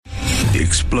The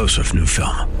explosive new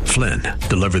film, Flynn,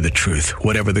 deliver the truth,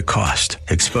 whatever the cost,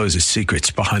 exposes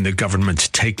secrets behind the government's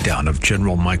takedown of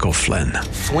General Michael Flynn.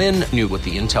 Flynn knew what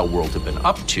the intel world had been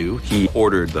up to. He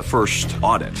ordered the first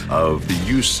audit of the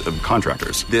use of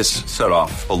contractors. This set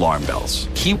off alarm bells.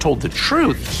 He told the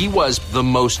truth. He was the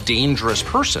most dangerous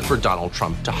person for Donald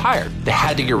Trump to hire. They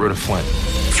had to get rid of Flynn.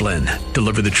 Flynn,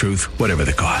 deliver the truth, whatever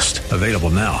the cost. Available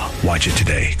now. Watch it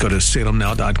today. Go to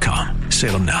salemnow.com.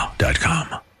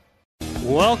 salemnow.com.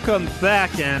 Welcome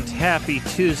back and happy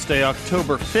Tuesday,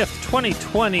 October 5th,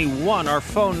 2021. Our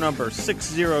phone number,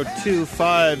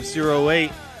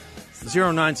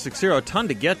 602-508-0960. A ton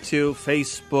to get to.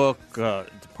 Facebook,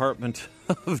 Department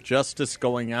of Justice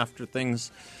going after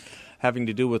things having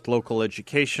to do with local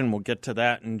education. We'll get to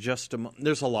that in just a moment.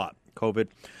 There's a lot. COVID.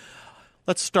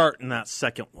 Let's start in that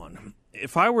second one.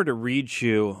 If I were to read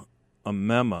you a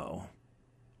memo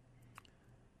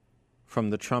from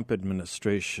the Trump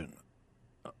administration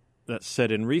that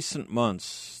said in recent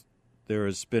months there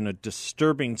has been a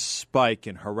disturbing spike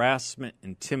in harassment,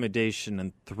 intimidation,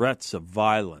 and threats of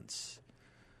violence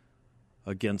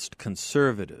against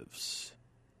conservatives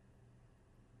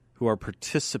who are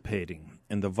participating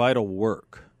in the vital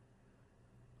work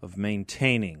of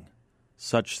maintaining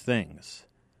such things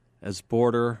as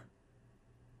border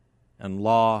and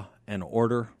law and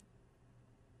order.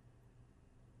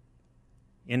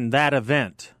 In that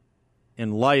event,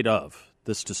 in light of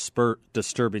this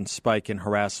disturbing spike in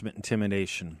harassment,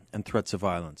 intimidation, and threats of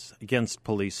violence against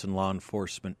police and law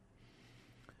enforcement,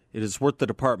 it is worth the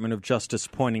Department of Justice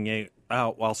pointing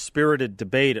out, while spirited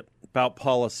debate about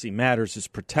policy matters is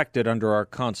protected under our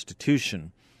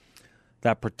Constitution,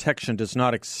 that protection does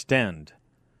not extend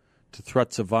to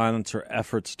threats of violence or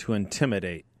efforts to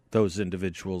intimidate those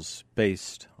individuals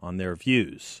based on their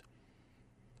views.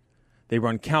 They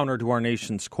run counter to our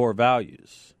nation's core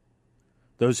values.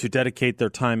 Those who dedicate their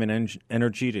time and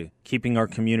energy to keeping our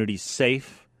communities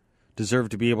safe deserve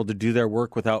to be able to do their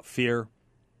work without fear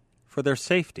for their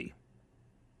safety.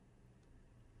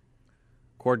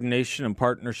 Coordination and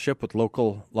partnership with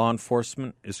local law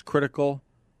enforcement is critical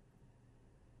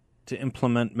to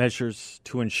implement measures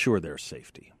to ensure their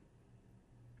safety.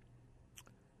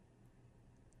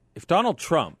 If Donald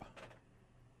Trump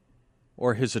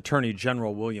or his Attorney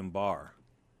General William Barr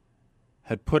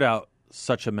had put out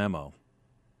such a memo,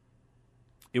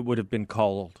 it would have been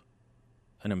called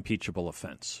an impeachable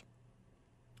offense.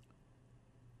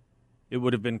 It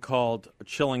would have been called a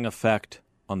chilling effect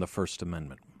on the First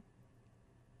Amendment.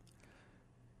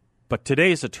 But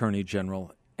today's Attorney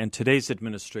General and today's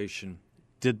administration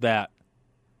did that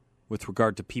with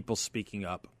regard to people speaking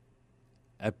up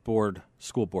at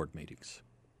school board meetings.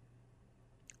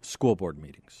 School board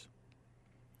meetings.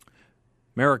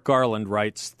 Merrick Garland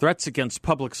writes, threats against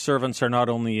public servants are not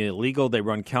only illegal, they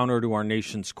run counter to our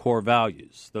nation's core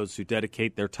values. Those who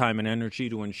dedicate their time and energy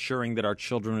to ensuring that our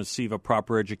children receive a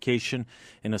proper education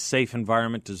in a safe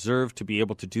environment deserve to be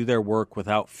able to do their work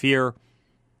without fear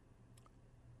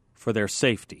for their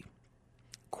safety.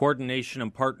 Coordination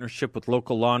and partnership with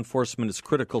local law enforcement is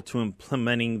critical to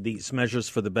implementing these measures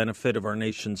for the benefit of our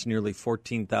nation's nearly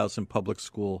 14,000 public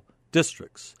school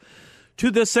districts. To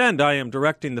this end, I am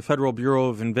directing the Federal Bureau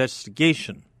of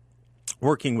Investigation,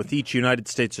 working with each United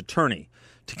States attorney,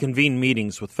 to convene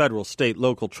meetings with federal, state,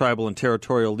 local, tribal, and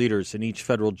territorial leaders in each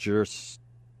federal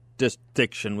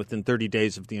jurisdiction within 30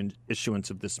 days of the issuance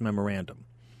of this memorandum.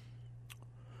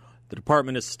 The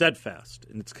Department is steadfast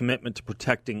in its commitment to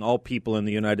protecting all people in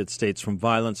the United States from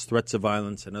violence, threats of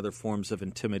violence, and other forms of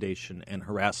intimidation and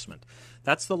harassment.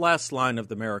 That's the last line of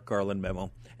the Merrick Garland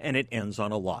memo, and it ends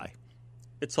on a lie.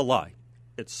 It's a lie.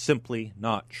 It's simply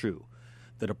not true.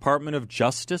 The Department of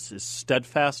Justice is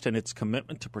steadfast in its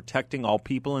commitment to protecting all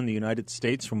people in the United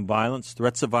States from violence,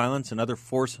 threats of violence, and other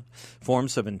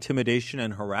forms of intimidation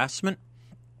and harassment.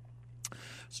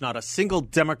 There's not a single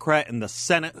Democrat in the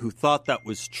Senate who thought that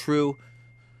was true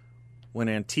when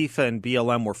Antifa and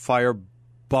BLM were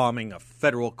firebombing a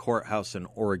federal courthouse in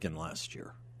Oregon last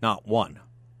year. Not one.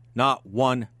 Not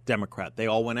one Democrat. They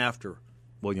all went after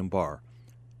William Barr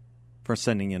for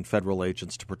sending in federal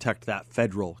agents to protect that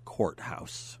federal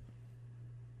courthouse.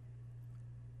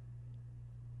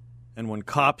 And when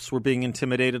cops were being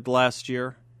intimidated last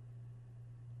year,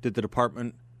 did the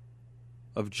Department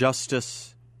of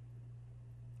Justice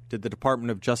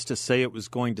say it was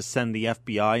going to send the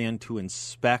FBI in to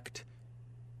inspect,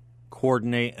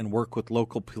 coordinate, and work with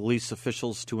local police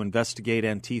officials to investigate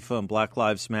Antifa and Black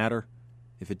Lives Matter?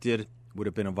 If it did, it would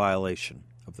have been a violation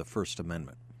of the First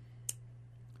Amendment.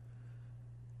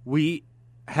 We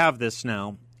have this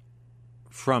now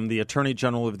from the Attorney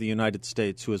General of the United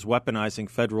States, who is weaponizing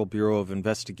Federal Bureau of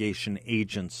Investigation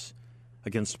agents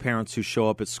against parents who show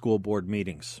up at school board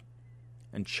meetings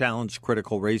and challenge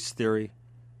critical race theory,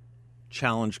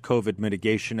 challenge COVID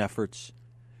mitigation efforts,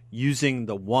 using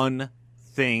the one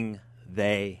thing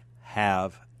they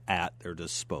have at their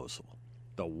disposal.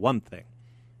 The one thing.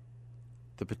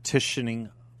 The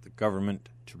petitioning the government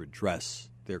to redress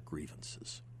their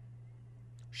grievances.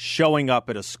 Showing up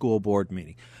at a school board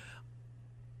meeting.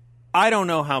 I don't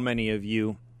know how many of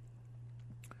you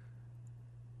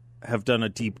have done a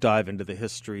deep dive into the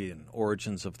history and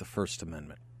origins of the First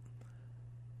Amendment.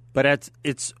 But at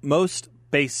its most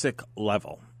basic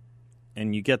level,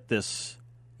 and you get this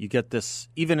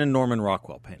even in Norman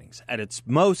Rockwell paintings, at its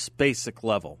most basic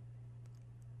level,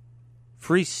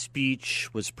 free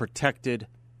speech was protected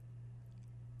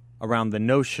around the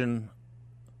notion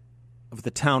of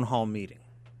the town hall meeting.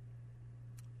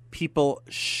 People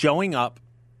showing up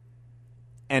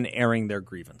and airing their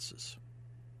grievances.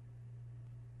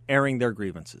 Airing their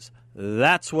grievances.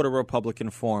 That's what a Republican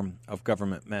form of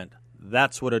government meant.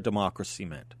 That's what a democracy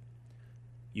meant.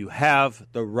 You have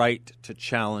the right to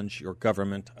challenge your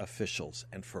government officials.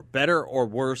 And for better or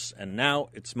worse, and now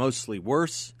it's mostly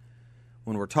worse,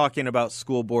 when we're talking about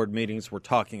school board meetings, we're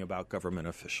talking about government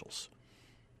officials.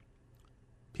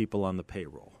 People on the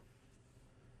payroll.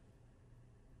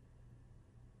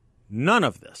 None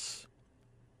of this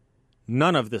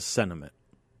sentiment.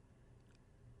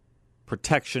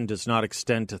 Protection does not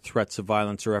extend to threats of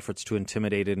violence or efforts to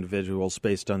intimidate individuals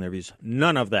based on their views.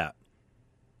 None of that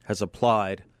has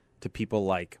applied to people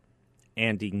like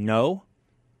Andy Ngo,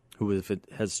 who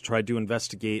has tried to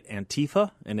investigate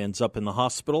Antifa and ends up in the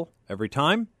hospital every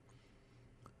time.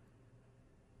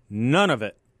 None of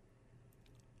it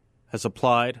has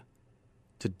applied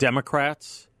to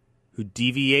Democrats who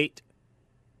deviate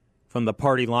from the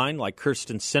party line like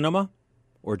Kyrsten Sinema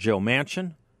or Joe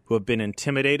Manchin, who have been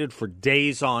intimidated for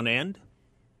days on end.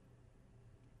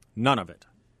 None of it.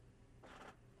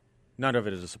 None of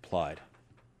it is applied.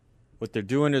 What they're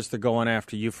doing is they're going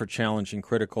after you for challenging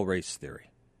critical race theory.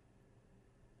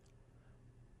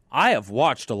 I have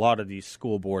watched a lot of these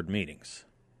school board meetings,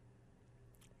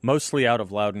 mostly out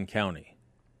of Loudoun County,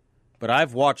 but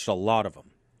I've watched a lot of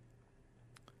them.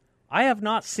 I have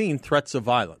not seen threats of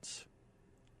violence.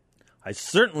 I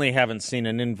certainly haven't seen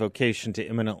an invocation to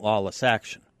imminent lawless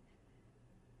action.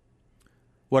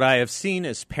 What I have seen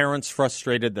is parents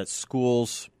frustrated that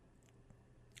schools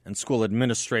and school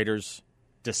administrators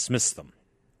dismiss them.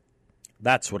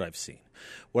 That's what I've seen.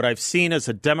 What I've seen is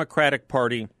a Democratic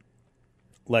Party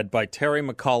led by Terry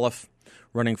McAuliffe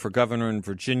running for governor in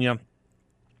Virginia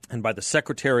and by the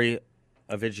Secretary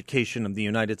of Education of the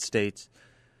United States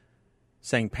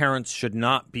saying parents should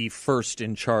not be first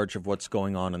in charge of what's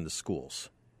going on in the schools.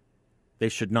 They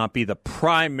should not be the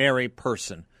primary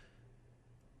person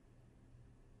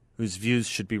whose views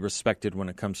should be respected when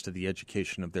it comes to the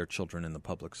education of their children in the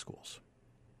public schools.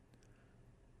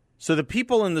 So the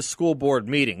people in the school board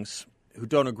meetings who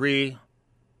don't agree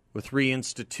with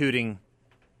reinstituting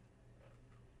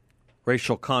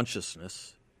racial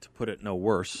consciousness, to put it no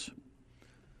worse,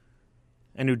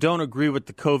 and who don't agree with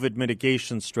the COVID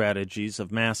mitigation strategies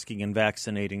of masking and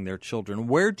vaccinating their children,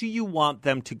 where do you want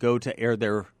them to go to air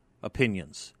their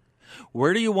opinions?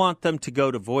 Where do you want them to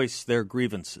go to voice their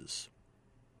grievances?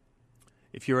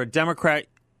 If you're a Democrat,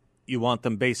 you want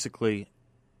them basically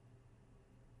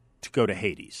to go to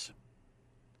Hades.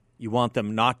 You want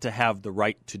them not to have the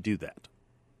right to do that.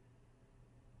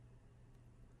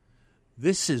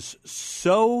 This is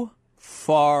so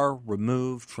far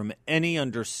removed from any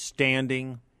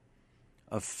understanding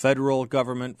of federal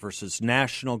government versus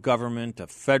national government, of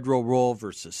federal role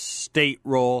versus state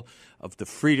role, of the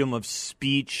freedom of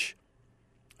speech,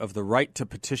 of the right to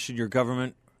petition your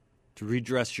government to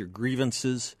redress your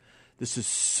grievances. This is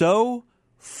so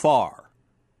far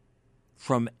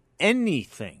from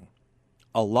anything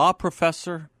a law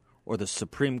professor or the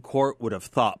Supreme Court would have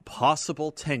thought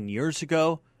possible 10 years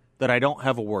ago that I don't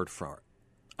have a word for it.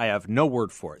 I have no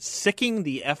word for it. Sicking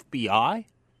the FBI?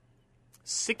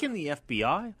 Sicking the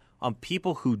FBI on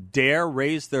people who dare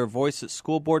raise their voice at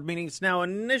school board meetings? Now,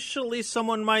 initially,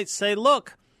 someone might say,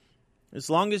 look, as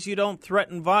long as you don't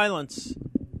threaten violence,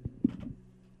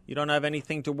 you don't have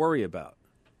anything to worry about.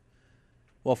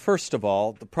 Well, first of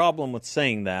all, the problem with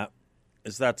saying that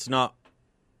is that's not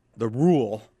the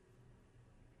rule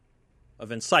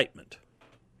of incitement.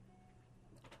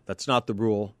 That's not the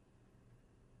rule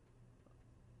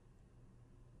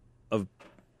of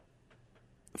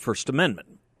the First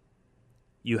Amendment.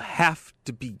 You have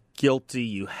to be guilty,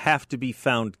 you have to be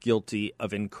found guilty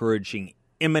of encouraging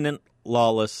imminent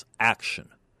lawless action.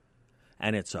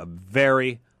 And it's a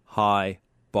very high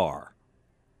bar.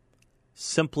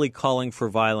 Simply calling for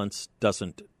violence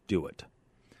doesn't do it.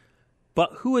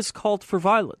 But who has called for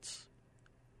violence?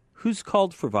 Who's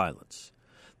called for violence?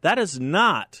 That is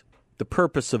not the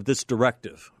purpose of this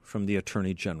directive from the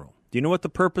Attorney General. Do you know what the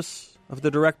purpose of the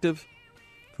directive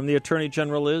from the Attorney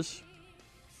General is?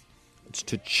 It's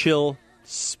to chill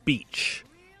speech,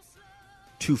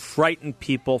 to frighten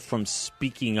people from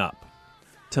speaking up,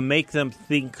 to make them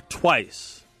think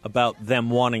twice about them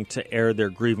wanting to air their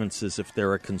grievances if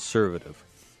they're a conservative,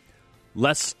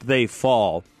 lest they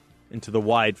fall into the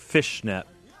wide fishnet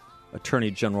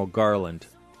Attorney General Garland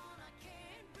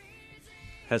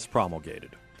has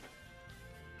promulgated.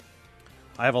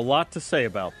 I have a lot to say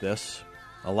about this,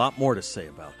 a lot more to say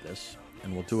about this,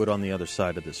 and we'll do it on the other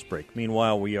side of this break.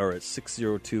 Meanwhile, we are at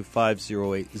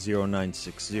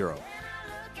 602-508-0960.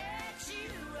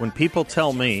 When people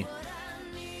tell me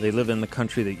they live in the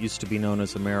country that used to be known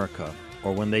as America,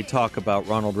 or when they talk about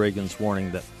Ronald Reagan's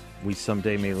warning that we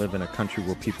someday may live in a country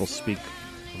where people speak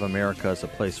of America as a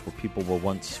place where people were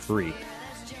once free,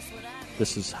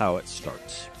 this is how it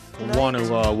starts. We want to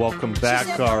welcome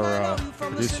back our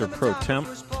producer pro temp,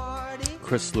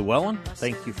 Chris Llewellyn.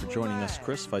 Thank you for joining us,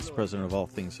 Chris, Vice President of All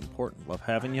Things Important. Love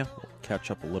having you. We'll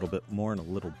catch up a little bit more in a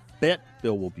little bit.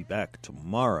 Bill will be back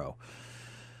tomorrow.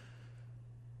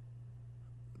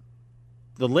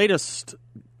 The latest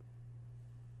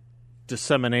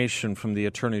dissemination from the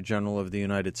Attorney General of the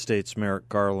United States, Merrick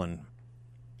Garland,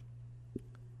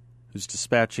 who's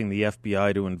dispatching the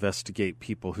FBI to investigate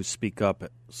people who speak up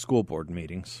at school board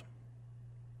meetings.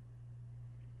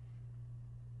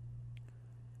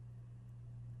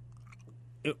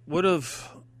 It would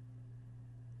have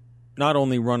not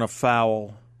only run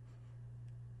afoul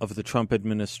of the Trump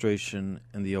administration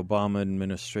and the Obama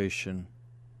administration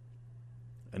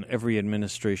and every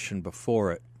administration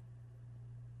before it,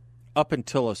 up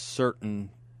until a certain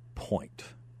point.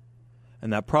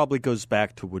 And that probably goes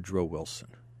back to Woodrow Wilson.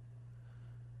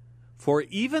 For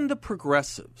even the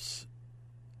progressives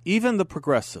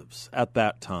at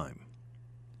that time,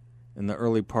 in the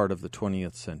early part of the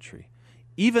 20th century,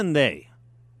 even they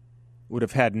would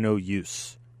have had no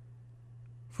use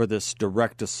for this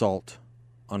direct assault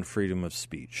on freedom of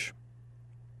speech.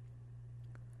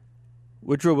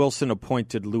 Woodrow Wilson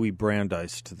appointed Louis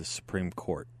Brandeis to the Supreme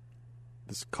Court.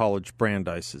 This college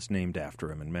Brandeis is named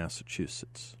after him in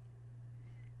Massachusetts.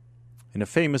 In a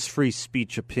famous free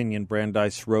speech opinion,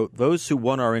 Brandeis wrote, "Those who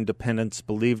won our independence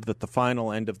believed that the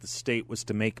final end of the state was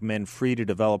to make men free to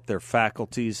develop their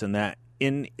faculties and that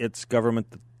in its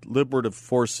government the deliberative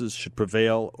forces should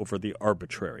prevail over the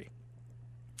arbitrary.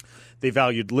 They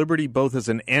valued liberty both as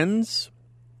an ends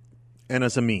and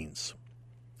as a means.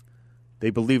 They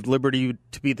believed liberty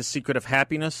to be the secret of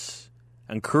happiness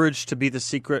and courage to be the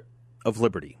secret of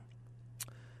liberty.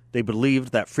 They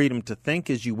believed that freedom to think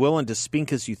as you will and to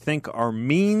speak as you think are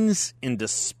means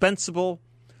indispensable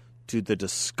to the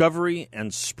discovery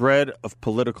and spread of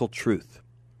political truth,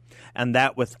 and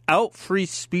that without free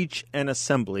speech and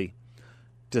assembly,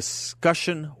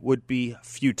 discussion would be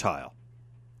futile.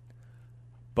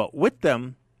 But with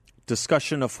them,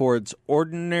 discussion affords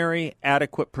ordinary,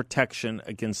 adequate protection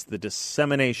against the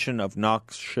dissemination of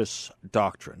noxious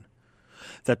doctrine,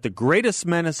 that the greatest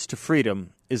menace to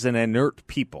freedom is an inert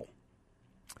people,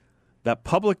 that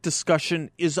public discussion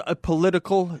is a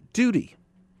political duty,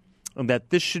 and that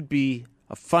this should be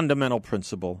a fundamental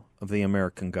principle of the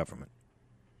American government.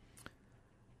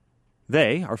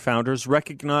 They, our founders,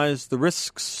 recognized the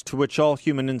risks to which all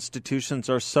human institutions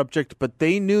are subject, but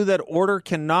they knew that order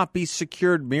cannot be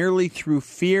secured merely through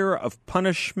fear of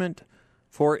punishment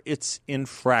for its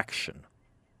infraction,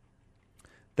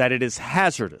 that it is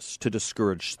hazardous to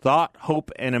discourage thought, hope,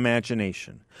 and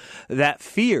imagination, that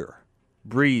fear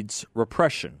breeds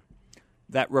repression,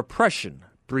 that repression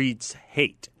breeds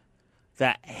hate,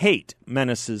 that hate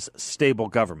menaces stable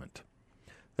government,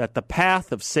 that the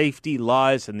path of safety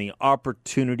lies in the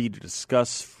opportunity to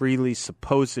discuss freely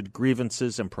supposed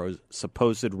grievances and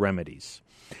supposed remedies,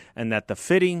 and that the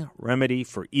fitting remedy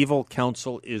for evil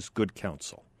counsel is good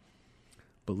counsel.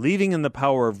 Believing in the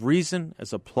power of reason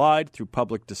as applied through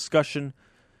public discussion,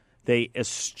 they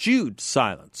eschewed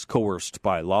silence coerced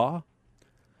by law,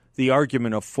 the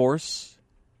argument of force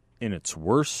in its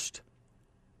worst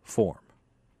form.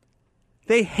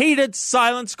 They hated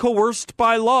silence coerced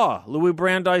by law. Louis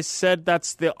Brandeis said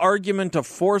that's the argument of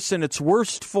force in its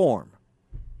worst form.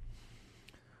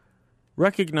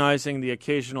 Recognizing the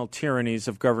occasional tyrannies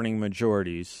of governing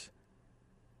majorities,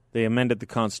 they amended the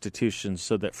Constitution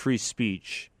so that free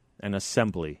speech and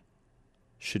assembly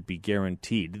should be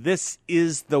guaranteed. This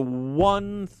is the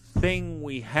one thing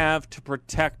we have to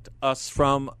protect us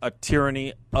from a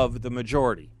tyranny of the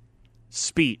majority: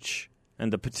 speech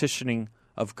and the petitioning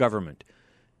of government.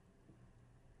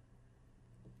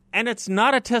 And it's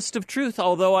not a test of truth,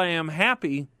 although I am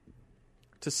happy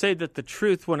to say that the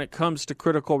truth when it comes to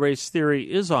critical race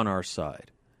theory is on our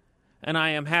side. And I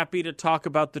am happy to talk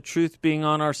about the truth being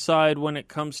on our side when it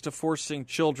comes to forcing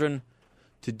children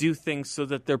to do things so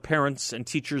that their parents and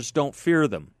teachers don't fear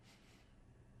them,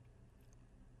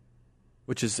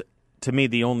 which is, to me,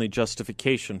 the only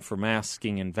justification for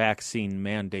masking and vaccine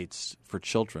mandates for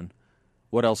children.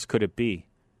 What else could it be?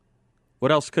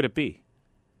 What else could it be?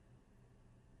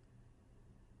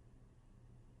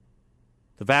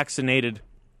 The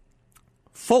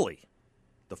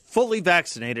fully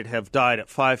vaccinated have died at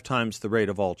 5 times the rate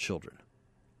of all children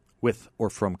with or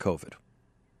from COVID.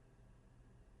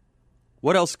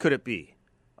 What else could it be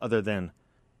other than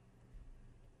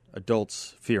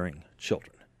adults fearing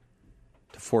children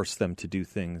to force them to do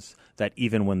things that,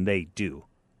 even when they do,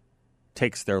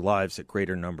 takes their lives at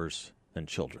greater numbers than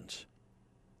children's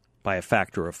by a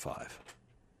factor of 5?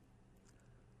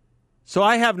 So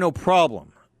I have no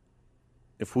problem,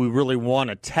 if we really want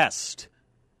to test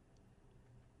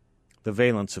the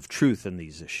valence of truth in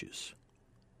these issues.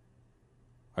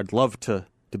 I'd love to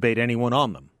debate anyone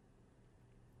on them.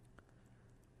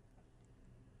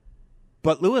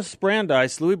 But Louis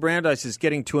Brandeis is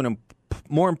getting to a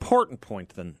more important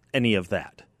point than any of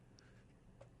that.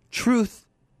 Truth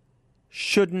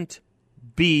shouldn't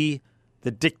be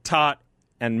the diktat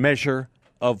and measure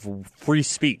of free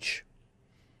speech.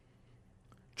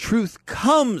 Truth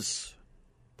comes,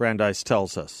 Brandeis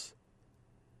tells us,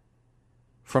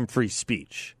 from free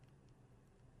speech.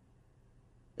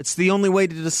 It's the only way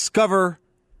to discover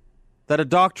that a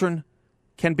doctrine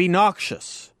can be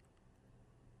noxious.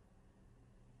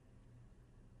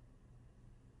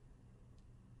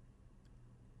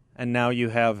 And now you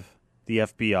have the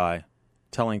FBI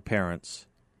telling parents,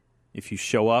 if you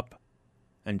show up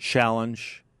and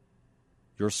challenge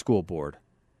your school board,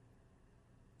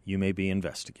 you may be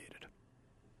investigated.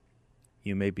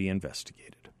 You may be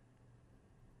investigated.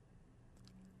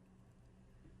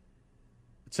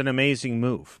 It's an amazing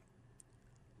move.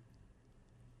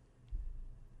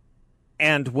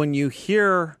 And when you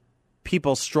hear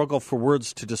people struggle for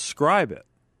words to describe it,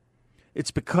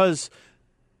 it's because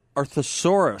our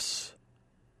thesaurus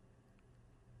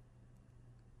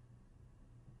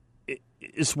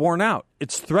is worn out.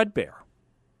 It's threadbare.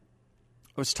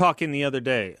 I was talking the other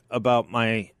day about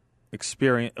my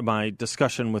experience, my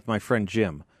discussion with my friend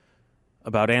Jim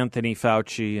about Anthony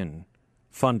Fauci and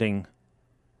funding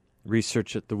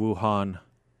research at the Wuhan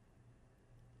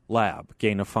lab,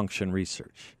 gain-of-function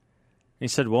research. And he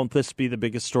said, won't this be the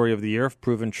biggest story of the year if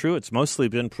proven true? It's mostly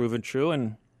been proven true,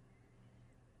 and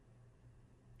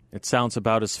it sounds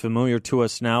about as familiar to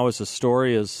us now as a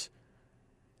story as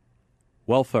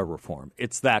welfare reform.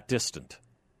 It's that distant.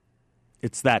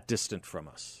 It's that distant from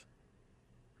us.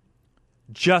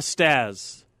 Just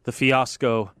as the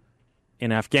fiasco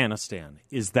in Afghanistan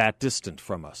is that distant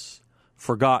from us.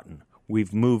 Forgotten.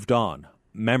 We've moved on.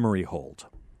 Memory hold.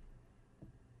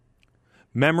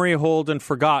 Memory hold and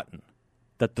forgotten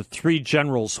that the 3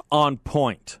 generals on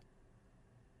point,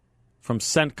 from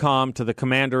CENTCOM to the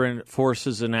commander in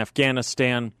forces in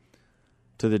Afghanistan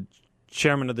to the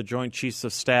chairman of the Joint Chiefs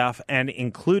of Staff, and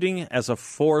including as a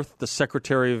 4th, the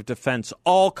Secretary of Defense,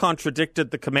 all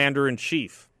contradicted the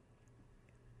commander-in-chief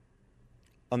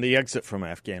on the exit from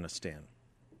Afghanistan.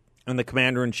 And the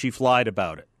commander-in-chief lied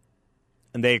about it.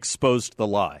 And they exposed the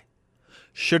lie.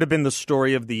 Should have been the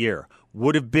story of the year.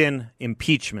 Would have been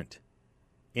impeachment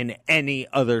in any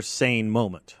other sane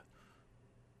moment.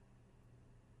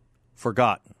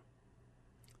 Forgotten.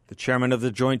 The chairman of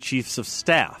the Joint Chiefs of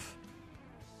Staff,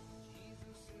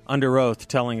 under oath,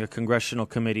 telling a congressional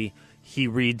committee he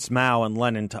reads Mao and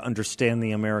Lenin to understand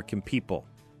the American people.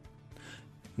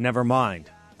 Never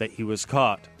mind that he was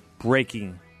caught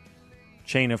breaking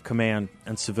chain of command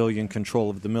and civilian control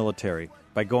of the military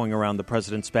by going around the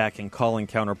president's back and calling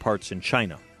counterparts in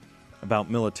China about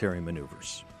military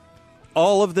maneuvers.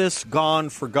 All of this gone,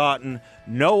 forgotten,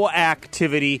 no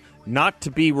activity, not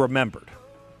to be remembered.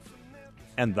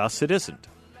 And thus it isn't.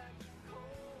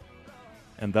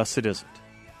 And thus it isn't.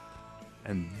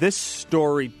 And this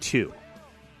story, too,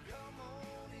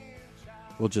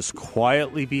 will just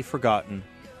quietly be forgotten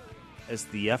as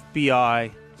the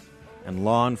FBI and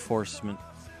law enforcement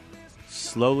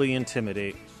slowly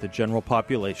intimidate the general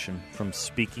population from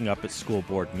speaking up at school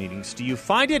board meetings. Do you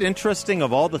find it interesting,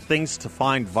 of all the things to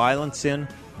find violence in,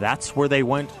 that's where they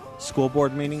went, school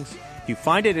board meetings? Do you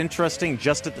find it interesting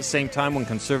just at the same time when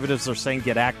conservatives are saying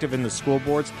get active in the school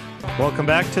boards? Welcome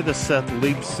back to the Seth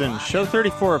Leibsohn Show.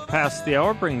 34 past the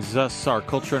hour brings us our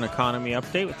culture and economy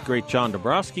update with the great John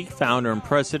Dabrowski, founder and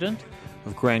president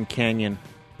of Grand Canyon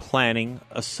Planning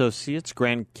Associates.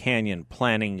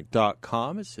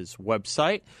 GrandCanyonPlanning.com is his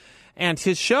website. And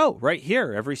his show right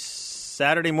here every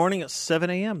Saturday morning at 7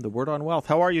 a.m., The Word on Wealth.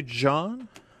 How are you, John?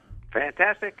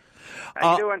 Fantastic.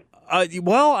 How you doing?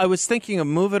 Well, I was thinking of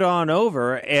Move It On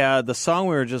Over, the song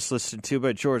we were just listening to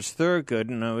by George Thorogood,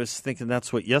 and I was thinking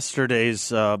that's what yesterday's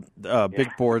big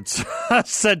boards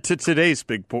said to today's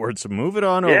big boards. Move it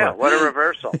on over. Yeah, what a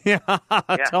reversal. Yeah,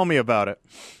 tell me about it.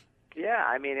 Yeah,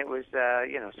 I mean, it was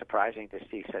surprising to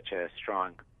see such a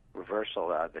strong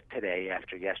reversal today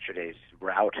after yesterday's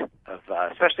rout of,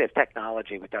 especially of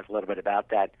technology. We talked a little bit about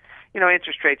that.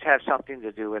 Interest rates have something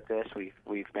to do with this.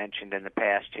 We've mentioned in the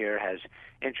past here, as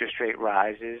interest rate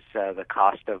rises, the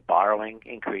cost of borrowing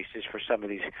increases for some of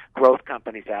these growth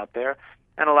companies out there.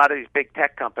 And a lot of these big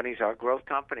tech companies are growth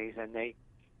companies, and they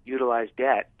utilize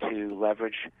debt to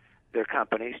leverage their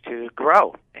companies to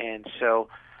grow. And so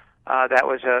that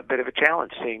was a bit of a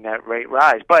challenge, seeing that rate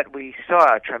rise. But we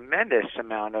saw a tremendous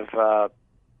amount of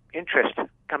interest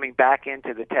coming back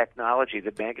into the technology,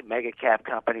 the mega cap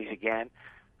companies again,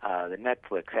 the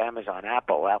Netflix, Amazon,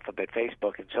 Apple, Alphabet,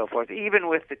 Facebook, and so forth. Even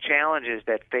with the challenges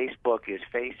that Facebook is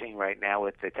facing right now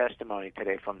with the testimony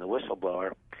today from the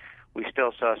whistleblower, we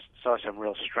still saw some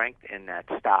real strength in that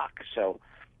stock. So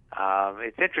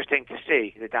it's interesting to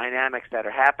see the dynamics that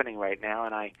are happening right now,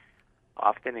 and I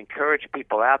often encourage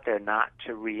people out there not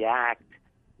to react,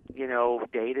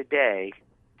 day to day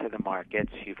to the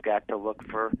markets. You've got to look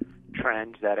for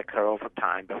trends that occur over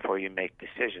time before you make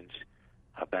decisions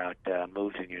about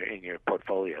moves in your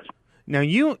portfolios. Now,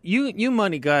 you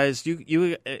money guys,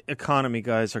 you economy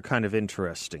guys are kind of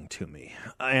interesting to me,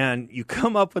 and you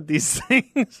come up with these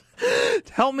things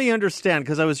to help me understand.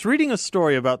 Because I was reading a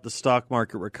story about the stock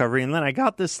market recovery, and then I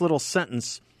got this little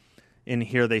sentence in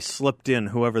here they slipped in,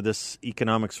 whoever this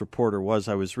economics reporter was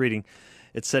I was reading.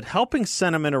 It said, helping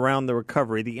sentiment around the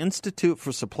recovery, the Institute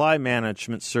for Supply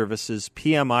Management Services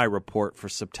PMI report for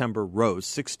September rose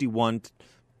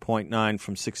 61.9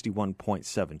 from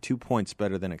 61.7, 2 points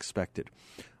better than expected.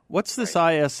 What's this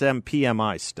ISM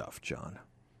PMI stuff, John?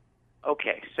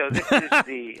 Okay, so this is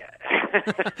the...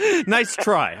 Nice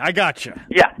try. I got you.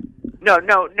 Yeah. No.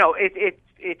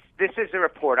 It's this is a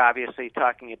report, obviously,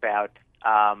 talking about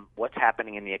what's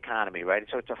happening in the economy, right?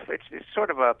 So it's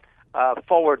sort of a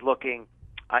forward-looking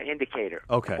indicator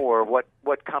for what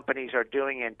companies are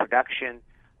doing in production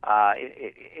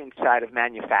inside of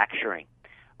manufacturing,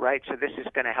 right? So this is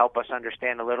going to help us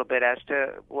understand a little bit as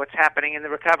to what's happening in the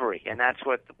recovery, and that's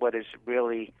what is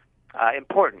really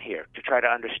important here to try to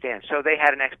understand. So they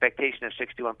had an expectation of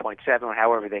 61.7, or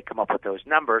however they come up with those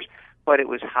numbers, but it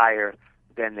was higher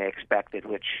than they expected,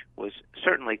 which was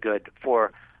certainly good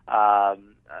for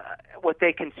what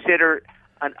they consider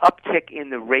an uptick in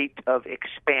the rate of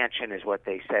expansion is what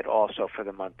they said also for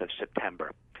the month of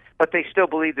September. But they still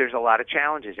believe there's a lot of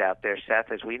challenges out there,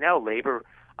 Seth. As we know, labor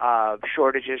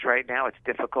shortages right now, it's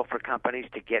difficult for companies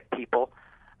to get people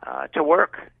to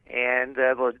work, and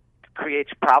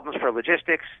creates problems for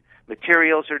logistics.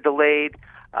 Materials are delayed.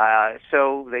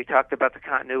 So they talked about the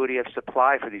continuity of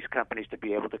supply for these companies to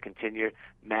be able to continue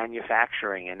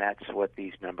manufacturing, and that's what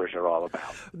these numbers are all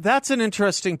about. That's an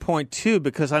interesting point, too,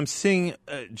 because I'm seeing,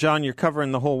 John, you're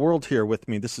covering the whole world here with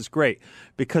me. This is great,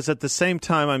 because at the same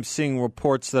time I'm seeing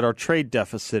reports that our trade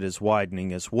deficit is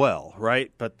widening as well,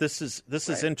 right? But this is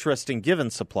interesting given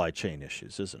supply chain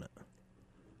issues, isn't it?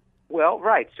 Well,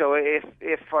 right. So if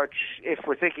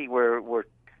we're thinking we're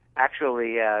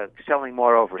actually selling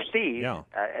more overseas,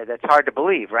 that's hard to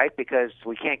believe, right? Because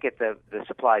we can't get the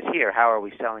supplies here. How are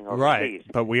we selling overseas? Right,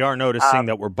 but we are noticing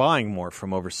that we're buying more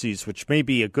from overseas, which may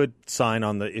be a good sign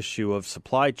on the issue of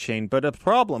supply chain, but a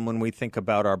problem when we think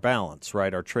about our balance,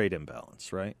 right, our trade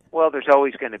imbalance, right? Well, there's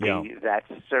always going to be,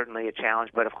 that's certainly a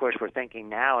challenge, but of course we're thinking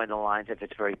now in the lines if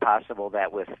it's very possible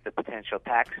that with the potential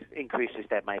tax increases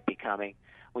that might be coming,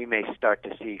 we may start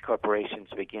to see corporations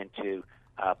begin to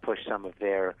push some of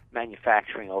their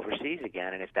manufacturing overseas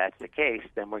again, and if that's the case,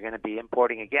 then we're going to be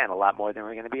importing again a lot more than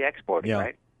we're going to be exporting,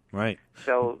 right? Right.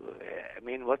 So, I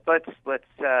mean, let's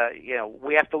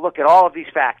we have to look at all of these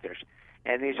factors,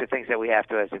 and these are things that we have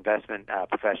to, as investment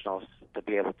professionals, to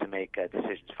be able to make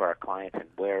decisions for our clients and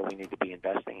where we need to be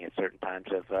investing at certain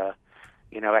times of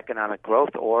economic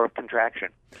growth or contraction.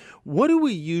 What do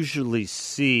we usually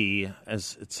see?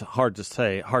 As it's hard to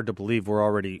say, hard to believe we're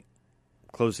already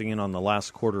closing in on the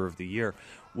last quarter of the year.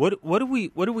 What do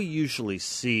we usually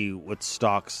see with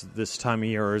stocks this time of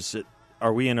year?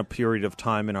 Are we in a period of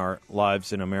time in our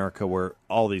lives in America where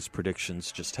all these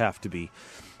predictions just have to be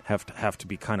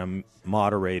kind of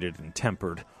moderated and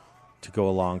tempered to go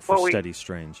along for steady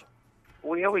strains?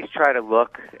 We always try to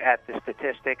look at the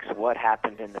statistics, what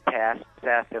happened in the past,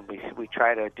 Seth, and we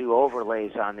try to do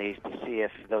overlays on these to see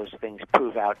if those things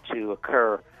prove out to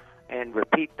occur and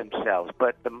repeat themselves.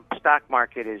 But the stock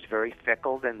market is very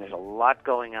fickle, and there's a lot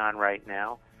going on right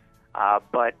now.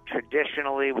 But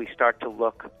traditionally, we start to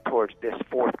look towards this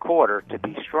fourth quarter to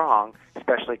be strong,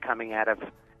 especially coming out of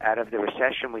the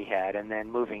recession we had, and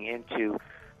then moving into,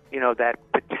 that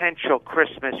potential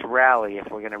Christmas rally if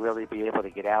we're going to really be able to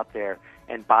get out there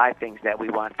and buy things that we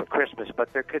want for Christmas.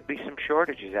 But there could be some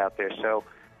shortages out there, so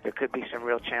there could be some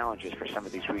real challenges for some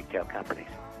of these retail companies.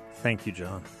 Thank you,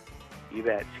 John. You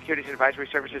bet. Securities and advisory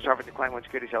services offered to Client One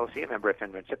Securities LLC, a member of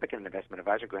FINRA SIPC, an investment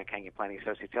advisor, Grant Canyon Planning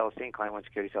Associates LLC, and Client One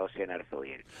Securities LLC are not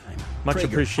affiliated. Much Prager,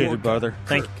 appreciated, brother.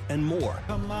 Thank you. And more.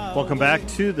 Welcome back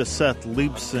to the Seth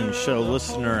Leibsohn Show.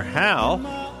 Listener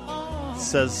Hal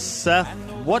says, Seth,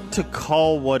 what to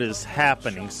call what is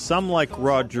happening? Some, like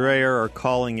Rod Dreher, are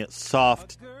calling it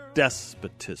soft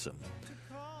despotism.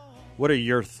 What are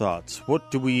your thoughts? What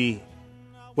do we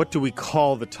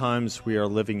call the times we are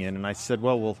living in? And I said,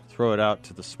 well, we'll throw it out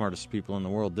to the smartest people in the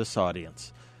world, this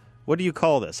audience. What do you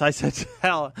call this? I said to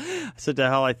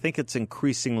Hal, I think it's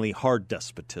increasingly hard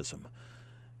despotism.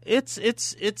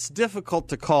 It's difficult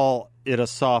to call it a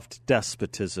soft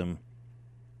despotism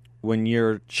when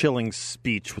you're chilling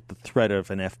speech with the threat of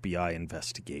an FBI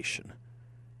investigation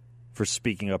for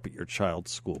speaking up at your child's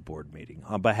school board meeting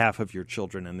on behalf of your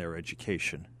children and their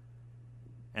education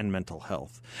and mental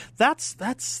health. That's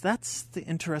the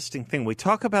interesting thing. We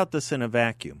talk about this in a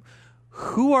vacuum.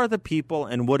 Who are the people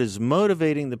and what is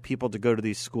motivating the people to go to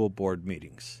these school board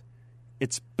meetings?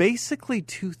 It's basically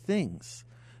two things: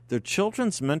 their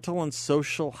children's mental and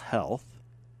social health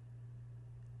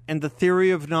and the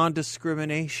theory of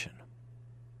non-discrimination.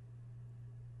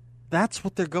 That's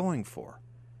what they're going for.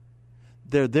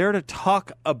 They're there to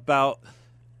talk about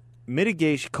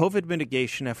COVID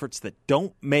mitigation efforts that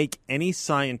don't make any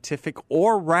scientific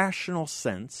or rational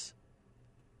sense.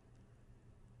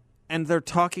 And they're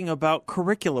talking about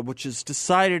curricula, which is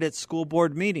decided at school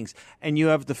board meetings. And you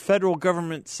have the federal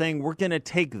government saying we're going to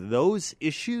take those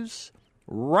issues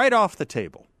right off the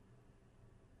table.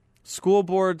 School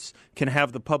boards can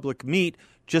have the public meet,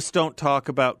 just don't talk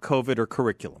about COVID or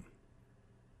curriculum.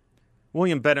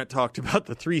 William Bennett talked about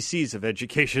the 3 C's of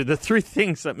education, the 3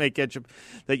 things that make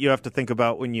that you have to think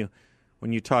about when you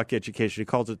talk education. He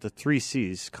calls it the 3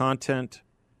 C's: content,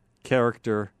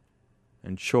 character,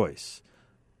 and choice.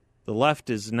 The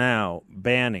left is now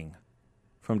banning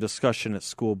from discussion at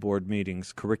school board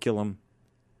meetings curriculum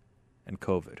and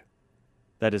COVID.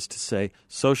 That is to say,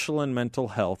 social and mental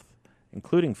health,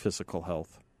 including physical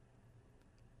health,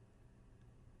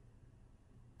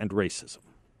 and racism.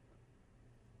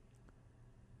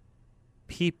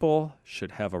 People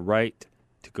should have a right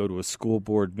to go to a school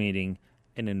board meeting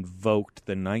and invoke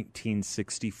the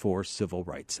 1964 Civil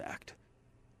Rights Act.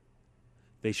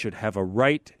 They should have a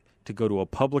right to go to a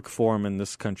public forum in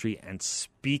this country and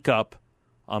speak up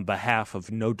on behalf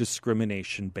of no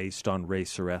discrimination based on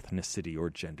race or ethnicity or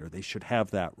gender. They should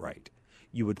have that right.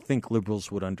 You would think liberals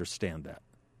would understand that.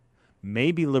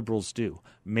 Maybe liberals do.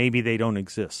 Maybe they don't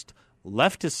exist.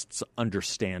 Leftists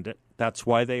understand it. That's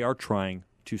why they are trying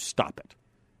to stop it.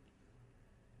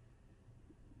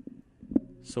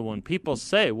 So when people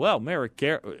say, well,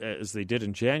 as they did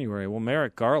in January, well,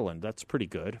 Merrick Garland, that's pretty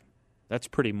good. That's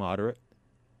pretty moderate.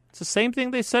 It's the same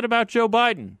thing they said about Joe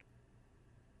Biden.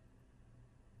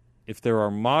 If there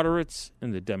are moderates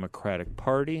in the Democratic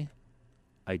Party,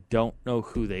 I don't know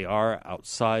who they are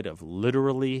outside of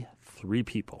literally 3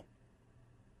 people.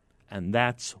 And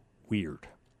that's weird.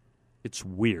 It's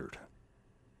weird.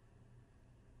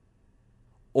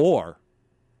 Or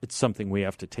it's something we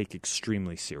have to take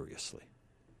extremely seriously.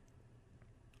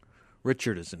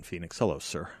 Richard is in Phoenix. Hello,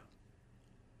 sir.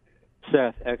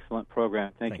 Seth, excellent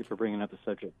program. Thank you for bringing up the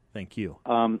subject. Thank you.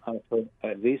 For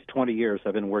at least 20 years,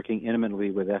 I've been working intimately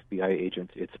with FBI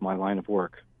agents. It's my line of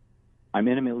work. I'm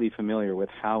intimately familiar with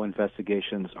how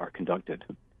investigations are conducted.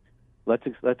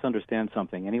 Let's understand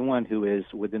something. Anyone who is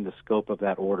within the scope of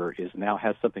that order now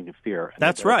has something to fear.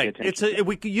 That's right.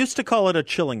 We used to call it a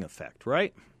chilling effect,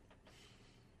 right?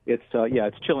 It's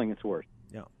chilling. It's worse.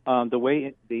 Yeah. The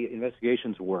way the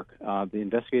investigations work, the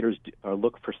investigators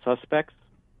look for suspects.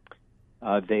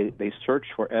 They search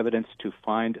for evidence to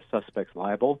find suspects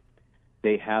liable.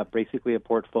 They have basically a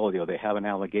portfolio. They have an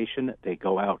allegation. They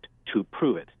go out to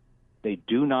prove it. They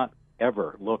do not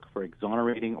ever look for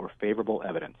exonerating or favorable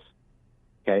evidence.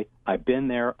 Okay? I've been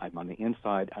there. I'm on the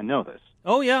inside. I know this.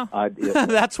 Oh, yeah.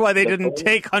 That's why they didn't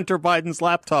take Hunter Biden's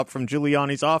laptop from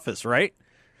Giuliani's office, right?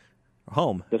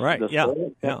 Home, right?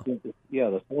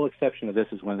 The sole exception of this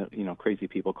is when crazy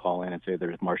people call in and say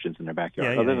there's Martians in their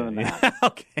backyard. Other than that,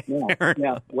 okay.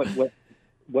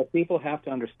 What people have to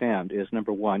understand is,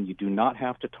 number one, you do not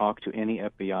have to talk to any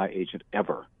FBI agent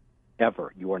ever.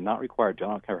 You are not required to. I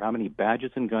don't care how many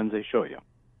badges and guns they show you.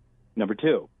 Number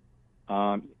two,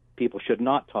 people should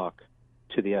not talk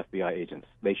to the FBI agents.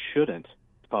 They shouldn't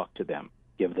talk to them.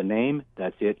 Give the name.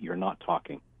 That's it. You're not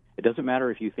talking. It doesn't matter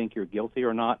if you think you're guilty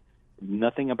or not.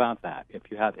 Nothing about that. If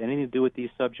you have anything to do with these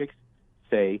subjects,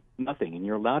 say nothing, and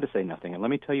you're allowed to say nothing. And let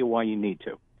me tell you why you need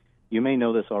to. You may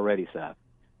know this already, Seth,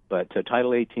 but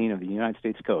Title 18 of the United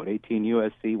States Code, 18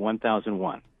 U.S.C.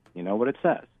 1001, you know what it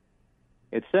says?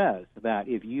 It says that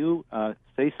if you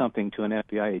say something to an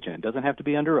FBI agent, it doesn't have to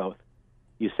be under oath,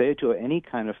 you say it to any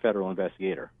kind of federal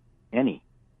investigator,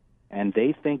 and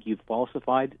they think you've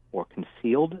falsified or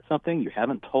concealed something, you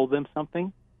haven't told them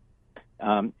something,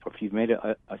 or if you've made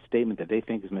a statement that they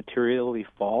think is materially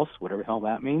false, whatever the hell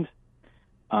that means,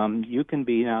 you can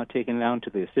be now taken down to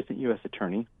the assistant U.S.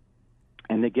 attorney,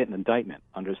 and they get an indictment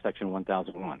under Section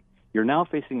 1001. You're now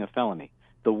facing a felony.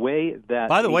 The way that...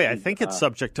 By the way, I think it's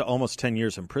subject to almost 10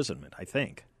 years imprisonment, I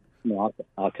think. No,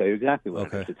 I'll tell you exactly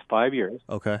what it is. It's 5 years.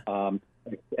 Okay.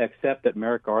 Except that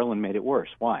Merrick Garland made it worse.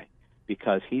 Why?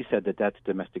 Because he said that that's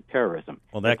domestic terrorism.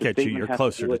 Well, that gets you. You're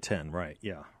closer to 10, right?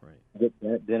 Yeah, right.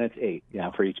 Then it's 8,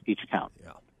 for each count.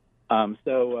 Yeah.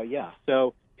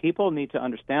 So people need to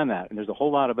understand that, and there's a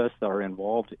whole lot of us that are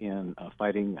involved in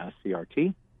fighting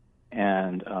CRT,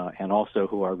 and also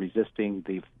who are resisting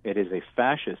it is a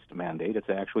fascist mandate. Its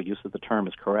actual use of the term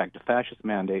is correct. A fascist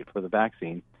mandate for the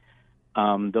vaccine.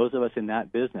 Those of us in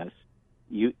that business,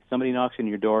 somebody knocks on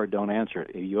your door, don't answer it.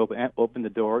 If you open the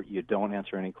door, you don't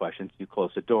answer any questions. You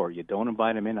close the door. You don't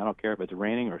invite them in. I don't care if it's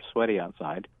raining or sweaty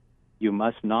outside. You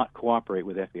must not cooperate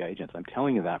with FBI agents. I'm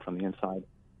telling you that from the inside.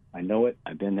 I know it.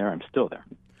 I've been there. I'm still there.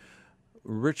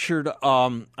 Richard,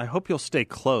 I hope you'll stay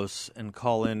close and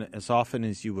call in as often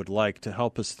as you would like to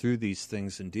help us through these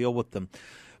things and deal with them.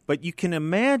 But you can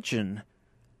imagine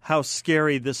how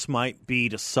scary this might be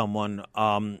to someone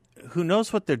who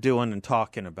knows what they're doing and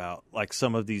talking about, like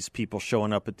some of these people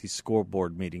showing up at these school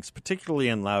board meetings, particularly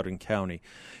in Loudoun County.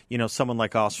 You know, someone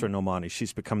like Asra Nomani,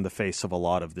 she's become the face of a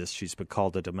lot of this. She's been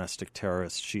called a domestic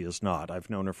terrorist. She is not. I've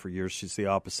known her for years. She's the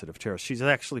opposite of terrorist. She's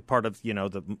actually part of,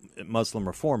 the Muslim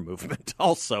reform movement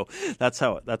also. That's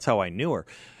how I knew her.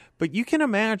 But you can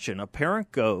imagine a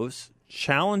parent goes,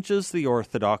 challenges the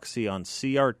orthodoxy on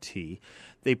CRT.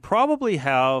 They probably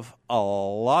have a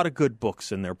lot of good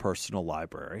books in their personal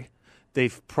library.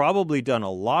 They've probably done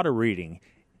a lot of reading.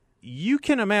 You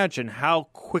can imagine how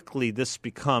quickly this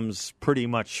becomes pretty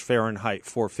much Fahrenheit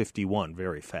 451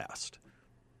 very fast.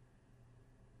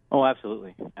 Oh,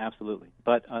 absolutely.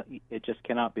 But it just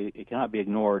cannot be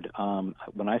ignored.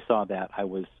 When I saw that, I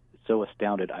was so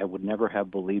astounded. I would never have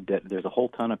believed it. There's a whole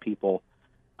ton of people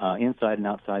inside and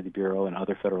outside the Bureau and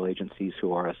other federal agencies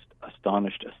who are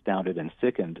astonished, astounded, and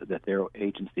sickened that their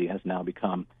agency has now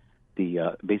become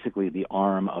basically the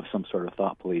arm of some sort of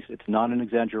thought police. It's not an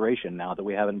exaggeration now that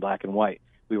we have it in black and white.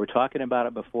 We were talking about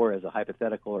it before as a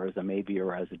hypothetical or as a maybe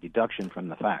or as a deduction from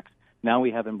the facts. Now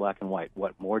we have it in black and white.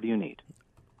 What more do you need?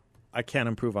 I can't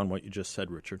improve on what you just said,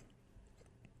 Richard.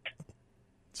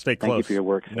 Stay close. Thank you for your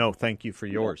work. No, thank you for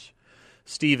yours.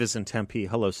 Steve is in Tempe.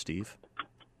 Hello, Steve.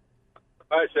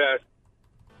 Hi, Seth.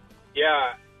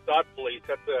 Yeah, thought police,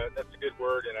 that's a good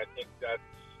word, and I think that's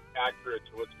accurate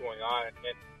to what's going on.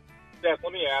 And Seth,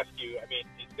 let me ask you,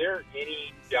 is there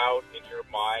any doubt in your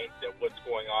mind that what's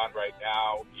going on right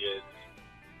now is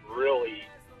really,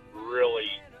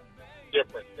 really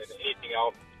different than anything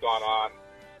else that's gone on?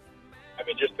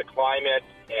 Just the climate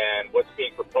and what's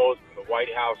being proposed from the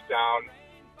White House down.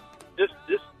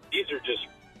 These are just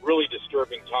really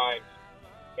disturbing times.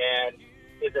 And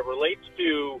as it relates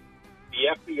to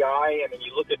the FBI,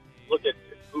 you look at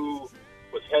who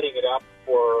was heading it up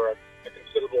for a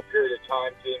considerable period of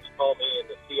time, James Comey and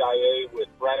the CIA with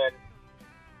Brennan,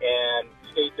 and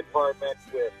State Department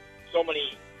with so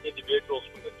many individuals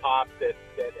from the top that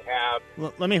have...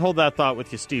 Well, let me hold that thought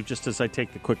with you, Steve, just as I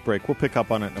take the quick break. We'll pick up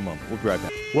on it in a moment. We'll be right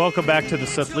back. Welcome back to the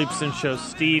Seth Leibsohn Show.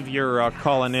 Steve, you're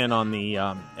calling in on the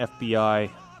FBI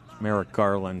Merrick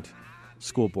Garland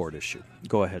school board issue.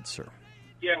 Go ahead, sir.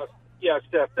 Yeah,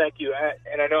 Steph, thank you.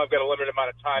 And I know I've got a limited amount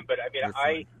of time, but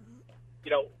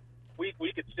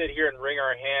we could sit here and wring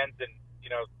our hands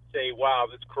say, wow,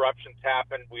 this corruption's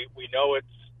happened. We know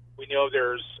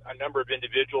there's a number of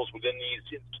individuals within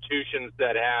these institutions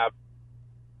that have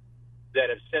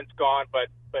since gone, but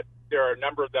there are a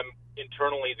number of them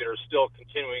internally that are still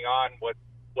continuing on what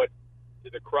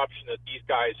the corruption that these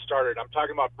guys started. I'm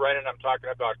talking about Brennan, I'm talking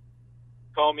about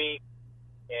Comey,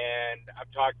 and I'm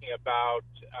talking about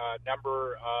a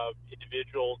number of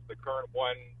individuals, the current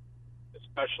one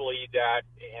especially, that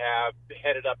have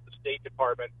headed up the State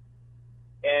Department.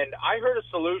 And I heard a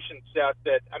solution, Seth,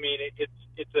 that, I mean,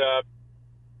 it's going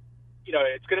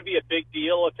to be a big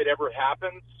deal if it ever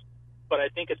happens, but I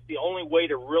think it's the only way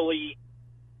to really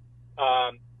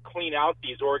clean out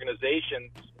these organizations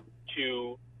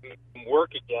to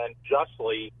work again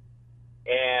justly,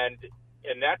 and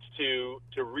that's to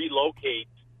relocate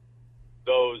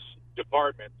those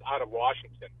departments out of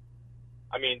Washington.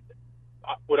 I mean,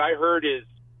 what I heard is,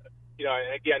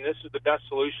 and again, this is the best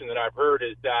solution that I've heard,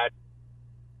 is that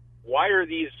why are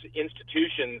these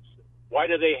institutions, why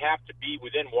do they have to be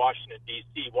within Washington,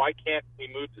 D.C.? Why can't we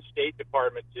move the State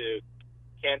Department to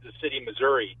Kansas City,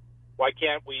 Missouri? Why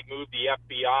can't we move the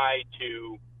FBI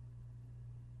to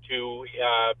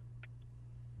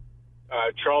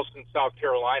Charleston, South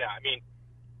Carolina? I mean,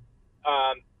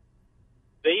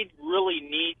 they really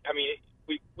need, I mean,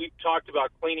 we've talked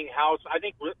about cleaning house. I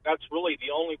think that's really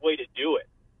the only way to do it,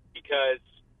 because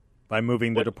by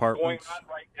moving the departments going on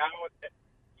right now,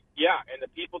 yeah, and the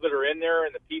people that are in there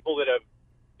and the people that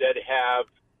have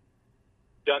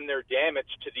done their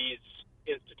damage to these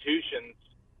institutions,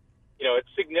 it's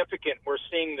significant. We're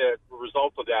seeing the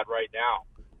results of that right now.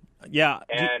 Yeah.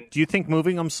 And do you think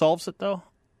moving them solves it, though?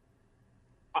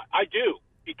 I do,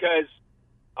 because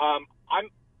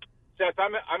Seth,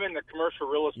 I'm in the commercial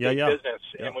real estate business,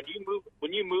 and when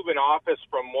you move an office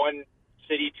from one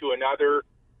city to another,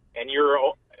 and you're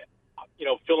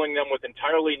filling them with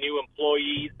entirely new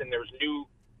employees, and there's new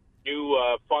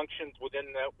functions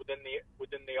within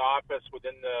the office,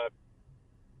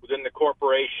 within the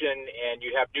corporation, and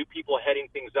you have new people heading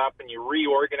things up, and you're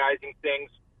reorganizing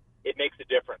things, it makes a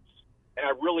difference. And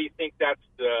I really think that's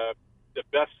the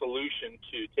best solution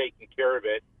to taking care of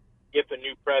it, if a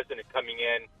new president coming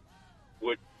in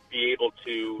would be able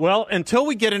to. Well, until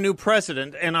we get a new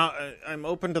president, and I'm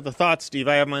open to the thought, Steve,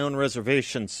 I have my own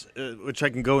reservations, which I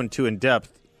can go into in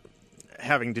depth,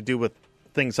 having to do with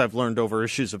things I've learned over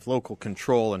issues of local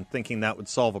control and thinking that would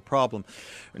solve a problem.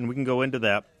 And we can go into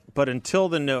that. But until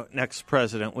the next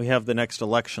president, we have the next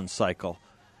election cycle.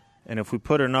 And if we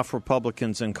put enough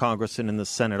Republicans in Congress and in the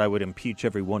Senate, I would impeach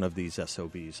every one of these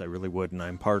SOBs. I really would,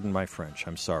 and pardon my French,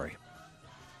 I'm sorry,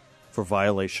 for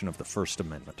violation of the First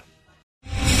Amendment.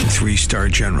 3-star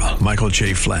General Michael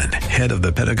J. Flynn, head of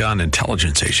the Pentagon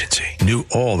Intelligence Agency, knew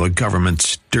all the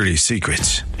government's dirty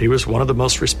secrets. He was one of the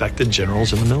most respected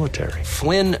generals in the military.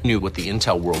 Flynn knew what the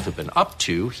intel world had been up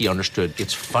to. He understood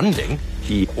its funding.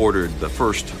 He ordered the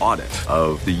first audit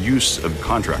of the use of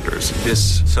contractors.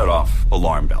 This set off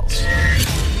alarm bells.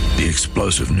 The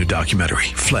explosive new documentary,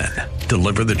 Flynn,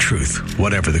 Deliver the Truth,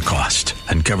 Whatever the Cost,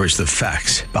 uncovers the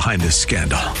facts behind this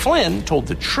scandal. Flynn told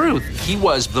the truth. He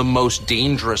was the most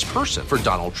dangerous person for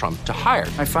Donald Trump to hire.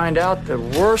 I find out the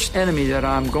worst enemy that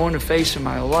I'm going to face in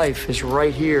my life is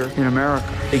right here in America.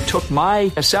 They took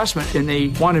my assessment and they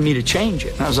wanted me to change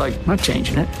it. And I was like, I'm not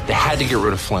changing it. They had to get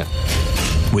rid of Flynn.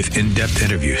 With in-depth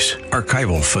interviews,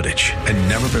 archival footage, and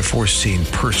never-before-seen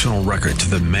personal records of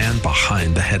the man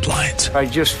behind the headlines. I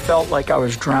just felt like I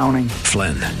was drowning.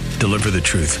 Flynn, Deliver the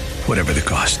Truth, Whatever the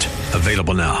Cost.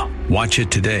 Available now. Watch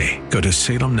it today. Go to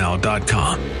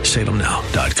salemnow.com.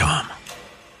 salemnow.com.